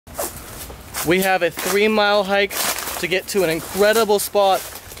We have a 3-mile hike to get to an incredible spot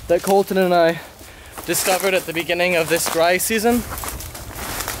that Colton and I discovered at the beginning of this dry season.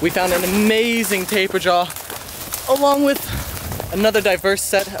 We found an amazing tapir jaw along with another diverse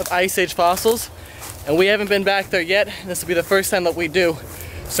set of Ice Age fossils, and we haven't been back there yet. This will be the first time that we do.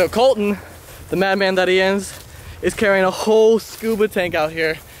 So Colton, the madman that he is carrying a whole scuba tank out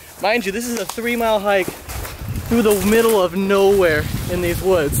here. Mind you, this is a 3-mile hike through the middle of nowhere in these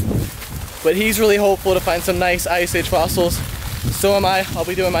woods. But he's really hopeful to find some nice Ice Age fossils. So am I. I'll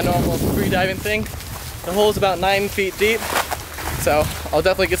be doing my normal free diving thing. The hole's about 9 feet deep, so I'll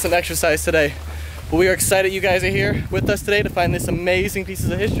definitely get some exercise today. But we are excited you guys are here with us today to find this amazing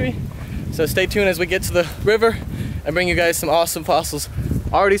pieces of history. So stay tuned as we get to the river and bring you guys some awesome fossils.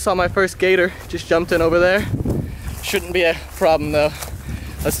 I already saw my first gator, just jumped in over there. Shouldn't be a problem though.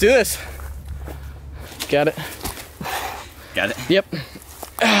 Let's do this. Got it. Got it? Yep.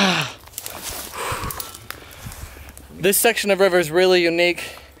 This section of river is really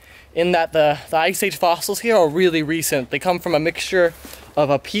unique in that the Ice Age fossils here are really recent. They come from a mixture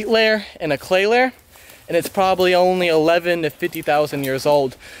of a peat layer and a clay layer, and it's probably only 11 to 50,000 years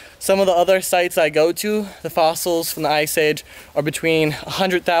old. Some of the other sites I go to, the fossils from the Ice Age are between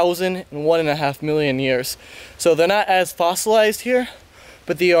 100,000 and 1.5 million years. So they're not as fossilized here,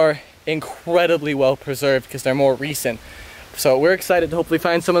 but they are incredibly well preserved because they're more recent. So we're excited to hopefully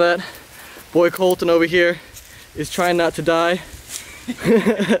find some of that. Boy Colton over here is trying not to die.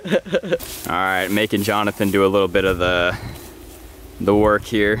 All right, making Jonathan do a little bit of the work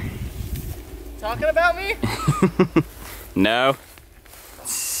here. Talking about me? No.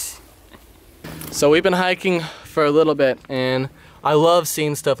 So we've been hiking for a little bit and I love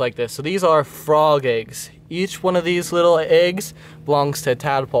seeing stuff like this. So these are frog eggs. Each one of these little eggs belongs to a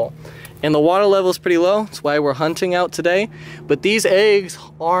tadpole. And the water level is pretty low, that's why we're hunting out today. But these eggs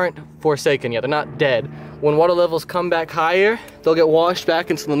aren't forsaken yet, they're not dead. When water levels come back higher, they'll get washed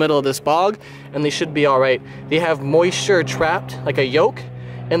back into the middle of this bog and they should be all right. They have moisture trapped like a yolk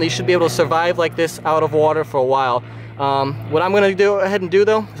and they should be able to survive like this out of water for a while. What I'm gonna go ahead and do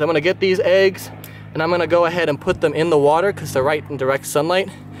though, is I'm gonna get these eggs and I'm gonna go ahead and put them in the water because they're right in direct sunlight,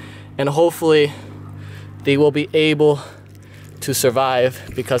 and hopefully they will be able to survive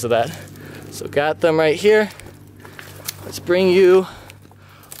because of that. So got them right here. Let's bring you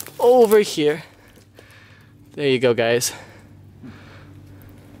over here. There you go, guys.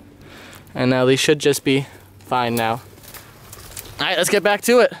 And now they should just be fine now. All right, let's get back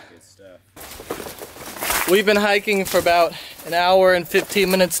to it. Good stuff. We've been hiking for about an hour and 15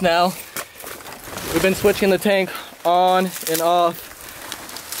 minutes now. We've been switching the tank on and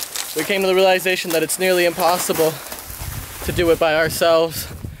off. We came to the realization that it's nearly impossible to do it by ourselves.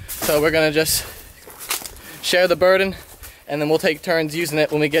 So we're gonna just share the burden and then we'll take turns using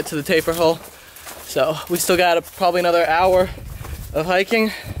it when we get to the tapir hole. So we still got probably another hour of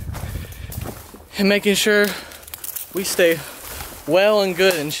hiking and making sure we stay well and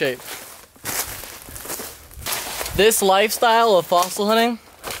good in shape. This lifestyle of fossil hunting,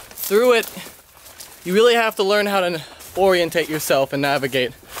 through it, you really have to learn how to orientate yourself and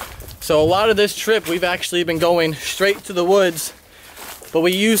navigate. So a lot of this trip, we've actually been going straight to the woods, but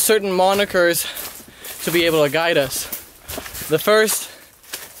we use certain monikers to be able to guide us. The first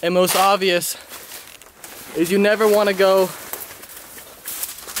and most obvious is you never want to go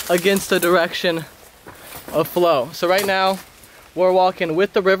against the direction of flow. So right now, we're walking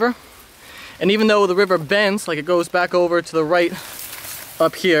with the river, and even though the river bends, like it goes back over to the right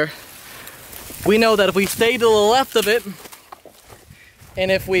up here, we know that if we stay to the left of it,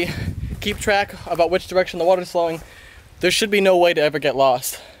 and if we keep track about which direction the water's flowing, there should be no way to ever get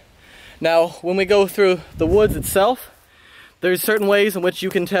lost. Now, when we go through the woods itself, there's certain ways in which you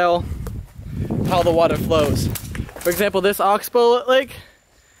can tell how the water flows. For example, this oxbow lake,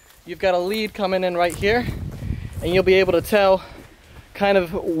 you've got a lead coming in right here, and you'll be able to tell kind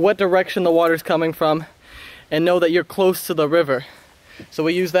of what direction the water's coming from and know that you're close to the river. So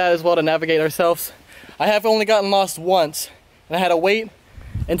we use that as well to navigate ourselves. I have only gotten lost once, and I had to wait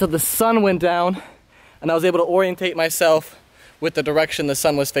until the sun went down and I was able to orientate myself with the direction the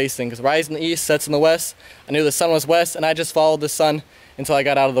sun was facing, because rise in the east, sets in the west. I knew the sun was west and I just followed the sun until I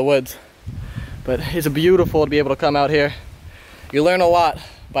got out of the woods. But it's beautiful to be able to come out here. You learn a lot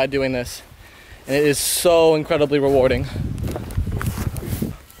by doing this, and it is so incredibly rewarding.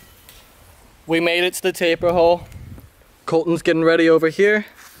 We made it to the tapir hole. Colton's getting ready over here.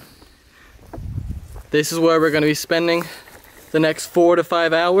 This is where we're going to be spending the next 4 to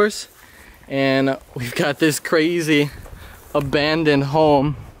 5 hours, and we've got this crazy abandoned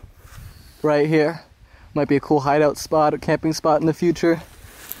home right here. Might be a cool hideout spot or camping spot in the future.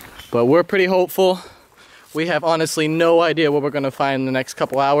 But we're pretty hopeful. We have honestly no idea what we're gonna find in the next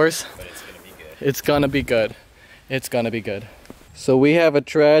couple hours. But it's gonna be good. It's gonna be good. It's gonna be good. So we have a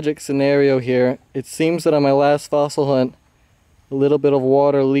tragic scenario here. It seems that on my last fossil hunt, a little bit of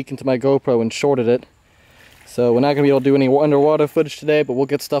water leaked into my GoPro and shorted it. So we're not gonna be able to do any underwater footage today, but we'll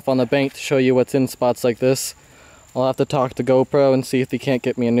get stuff on the bank to show you what's in spots like this. I'll have to talk to GoPro and see if they can't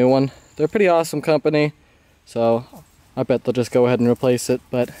get me a new one. They're pretty awesome company, so I bet they'll just go ahead and replace it,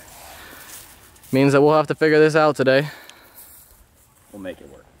 but means that we'll have to figure this out today. We'll make it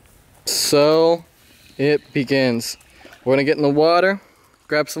work. So it begins. We're gonna get in the water,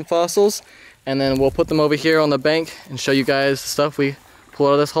 grab some fossils, and then we'll put them over here on the bank and show you guys the stuff we pull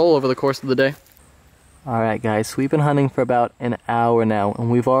out of this hole over the course of the day. Alright guys, so we've been hunting for about an hour now,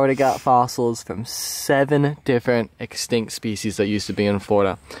 and we've already got fossils from 7 different extinct species that used to be in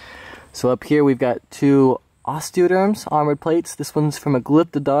Florida. So up here we've got 2 osteoderms, armored plates. This one's from a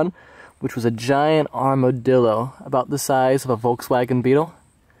Glyptodon, which was a giant armadillo, about the size of a Volkswagen Beetle.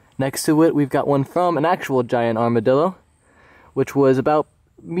 Next to it we've got one from an actual giant armadillo, which was about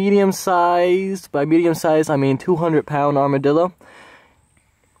medium-sized. By medium-sized I mean 200-pound armadillo.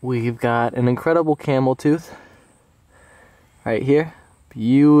 We've got an incredible camel tooth right here.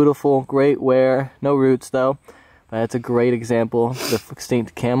 Beautiful, great wear, no roots though, but that's a great example of the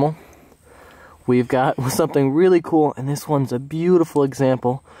extinct camel. We've got something really cool, and this one's a beautiful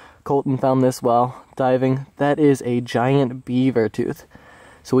example. Colton found this while diving. That is a giant beaver tooth.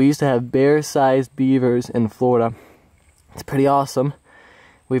 So we used to have bear-sized beavers in Florida. It's pretty awesome.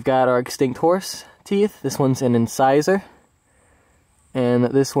 We've got our extinct horse teeth. This one's an incisor. And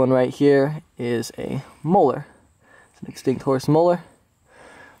this one right here is a molar. It's an extinct horse molar.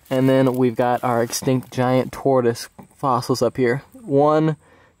 And then we've got our extinct giant tortoise fossils up here. 1,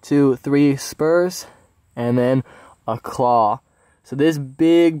 2, 3 spurs, and then a claw. So this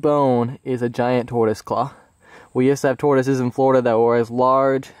big bone is a giant tortoise claw. We used to have tortoises in Florida that were as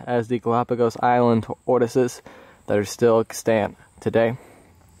large as the Galapagos Island tortoises that are still extant today.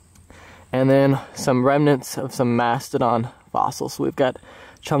 And then some remnants of some mastodon fossils. So we've got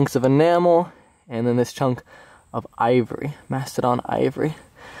chunks of enamel, and then this chunk of ivory, mastodon ivory.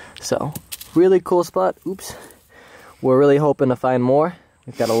 So really cool spot. Oops. We're really hoping to find more.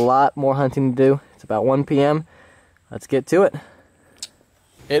 We've got a lot more hunting to do. It's about 1 p.m. Let's get to it.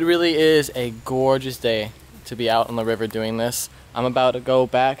 It really is a gorgeous day to be out on the river doing this. I'm about to go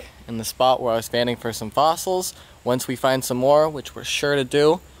back in the spot where I was fanning for some fossils. Once we find some more, which we're sure to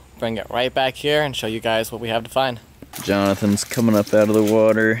do, bring it right back here and show you guys what we have to find. Jonathan's coming up out of the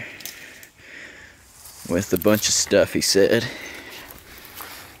water with a bunch of stuff, he said.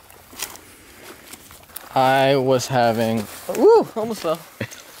 I was having, woo, almost fell.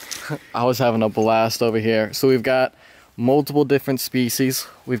 I was having a blast over here. So we've got multiple different species.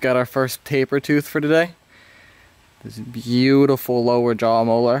 We've got our first tapir tooth for today. This beautiful lower jaw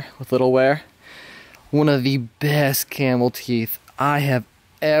molar with little wear. One of the best camel teeth I have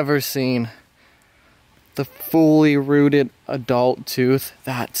ever seen. The fully rooted adult tooth.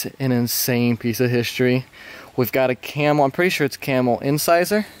 That's an insane piece of history. We've got a camel, I'm pretty sure it's camel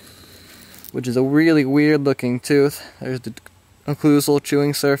incisor, which is a really weird looking tooth. There's the occlusal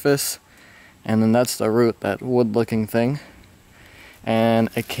chewing surface, and then that's the root, that wood looking thing. And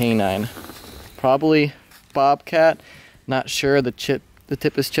a canine. Probably bobcat. Not sure, the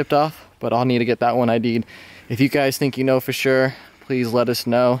tip is chipped off, but I'll need to get that one ID'd. If you guys think you know for sure, please let us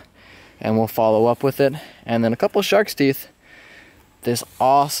know, and we'll follow up with it. And then a couple of shark's teeth. This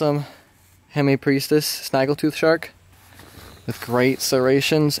awesome Hemipristis Snaggletooth shark with great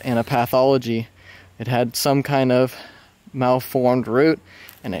serrations and a pathology. It had some kind of malformed root,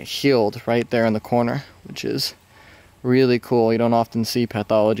 and it healed right there in the corner, which is really cool. You don't often see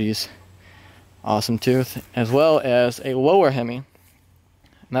pathologies. Awesome tooth, as well as a lower hemi. And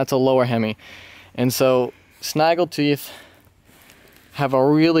that's a lower hemi. And so snaggleteeth have a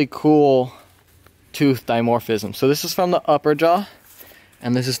really cool tooth dimorphism. So this is from the upper jaw,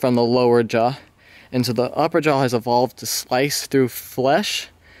 and this is from the lower jaw. And so the upper jaw has evolved to slice through flesh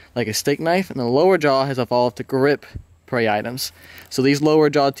like a steak knife, and the lower jaw has evolved to grip prey items. So these lower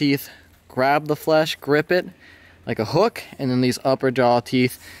jaw teeth grab the flesh, grip it like a hook, and then these upper jaw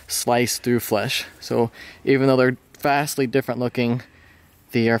teeth slice through flesh. So even though they're vastly different looking,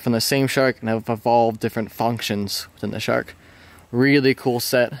 they are from the same shark and have evolved different functions within the shark. Really cool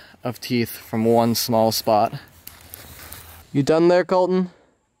set of teeth from one small spot. You done there, Colton?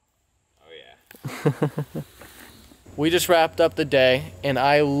 Oh yeah. We just wrapped up the day, and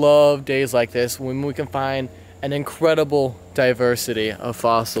I love days like this when we can find an incredible diversity of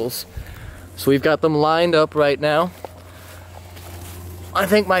fossils. So we've got them lined up right now. I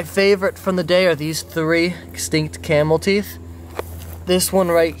think my favorite from the day are these 3 extinct camel teeth. This one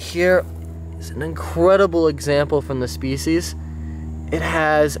right here is an incredible example from the species. It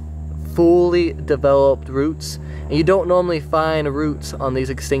has fully developed roots, and you don't normally find roots on these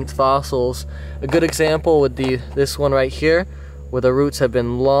extinct fossils. A good example would be this one right here, where the roots have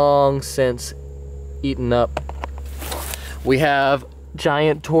been long since eaten up. We have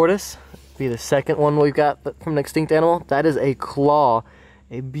giant tortoise, be the second one we've got from an extinct animal. That is a claw,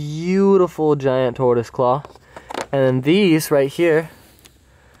 a beautiful giant tortoise claw. And then these right here,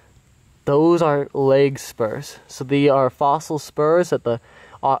 those are leg spurs. So they are fossil spurs that the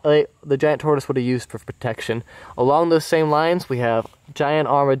giant tortoise would have used for protection. Along those same lines, we have giant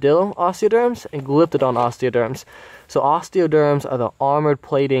armadillo osteoderms and Glyptodon osteoderms. So osteoderms are the armored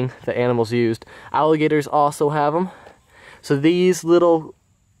plating that animals used. Alligators also have them. So these little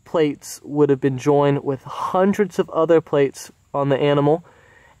plates would have been joined with hundreds of other plates on the animal,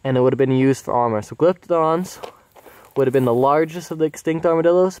 and it would have been used for armor. So Glyptodons would have been the largest of the extinct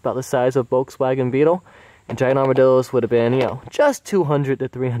armadillos, about the size of a Volkswagen Beetle. And giant armadillos would have been, just 200 to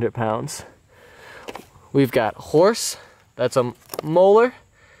 300 pounds. We've got horse, that's a molar,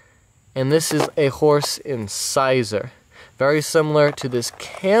 and this is a horse incisor. Very similar to this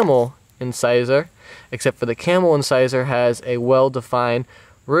camel incisor, except for the camel incisor has a well-defined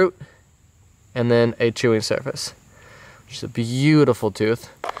root and then a chewing surface, which is a beautiful tooth.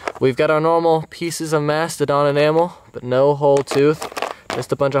 We've got our normal pieces of mastodon enamel, but no whole tooth,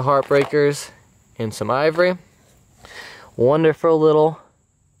 just a bunch of heartbreakers and some ivory. Wonderful little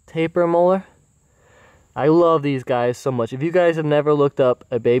tapir molar. I love these guys so much. If you guys have never looked up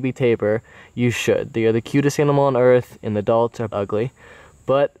a baby tapir, you should. They are the cutest animal on earth, and the adults are ugly.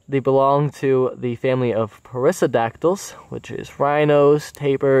 But they belong to the family of perissodactyls, which is rhinos,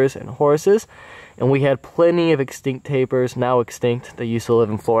 tapirs, and horses. And we had plenty of extinct tapirs, now extinct, that used to live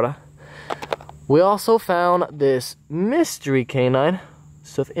in Florida. We also found this mystery canine.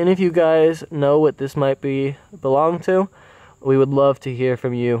 So if any of you guys know what this might belong to, we would love to hear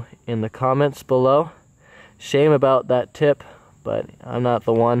from you in the comments below. Shame about that tip, but I'm not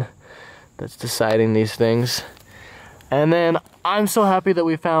the one that's deciding these things. And then I'm so happy that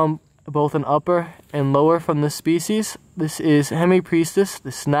we found both an upper and lower from this species. This is Hemipristis, the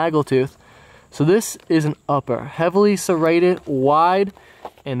snaggletooth. So this is an upper, heavily serrated, wide,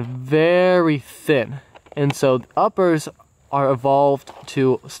 and very thin. And so uppers are evolved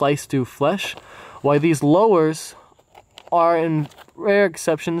to slice through flesh, while these lowers are, in rare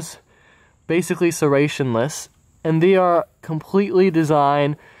exceptions, basically serrationless, and they are completely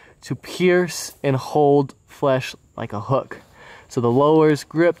designed to pierce and hold flesh like a hook. So the lowers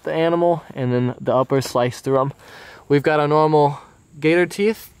grip the animal, and then the uppers slice through them. We've got our normal gator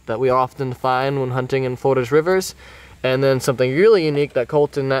teeth that we often find when hunting in Florida's rivers, and then something really unique that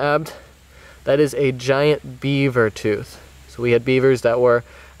Colton nabbed, that is a giant beaver tooth. So we had beavers that were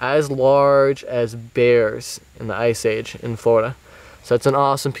as large as bears in the Ice Age in Florida. So it's an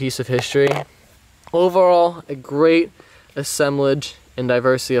awesome piece of history. Overall, a great assemblage and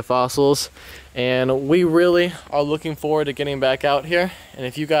diversity of fossils, and we really are looking forward to getting back out here. And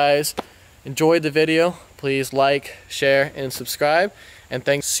if you guys enjoyed the video, please like, share, and subscribe. And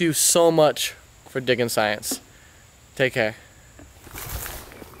thanks you so much for digging science. Take care.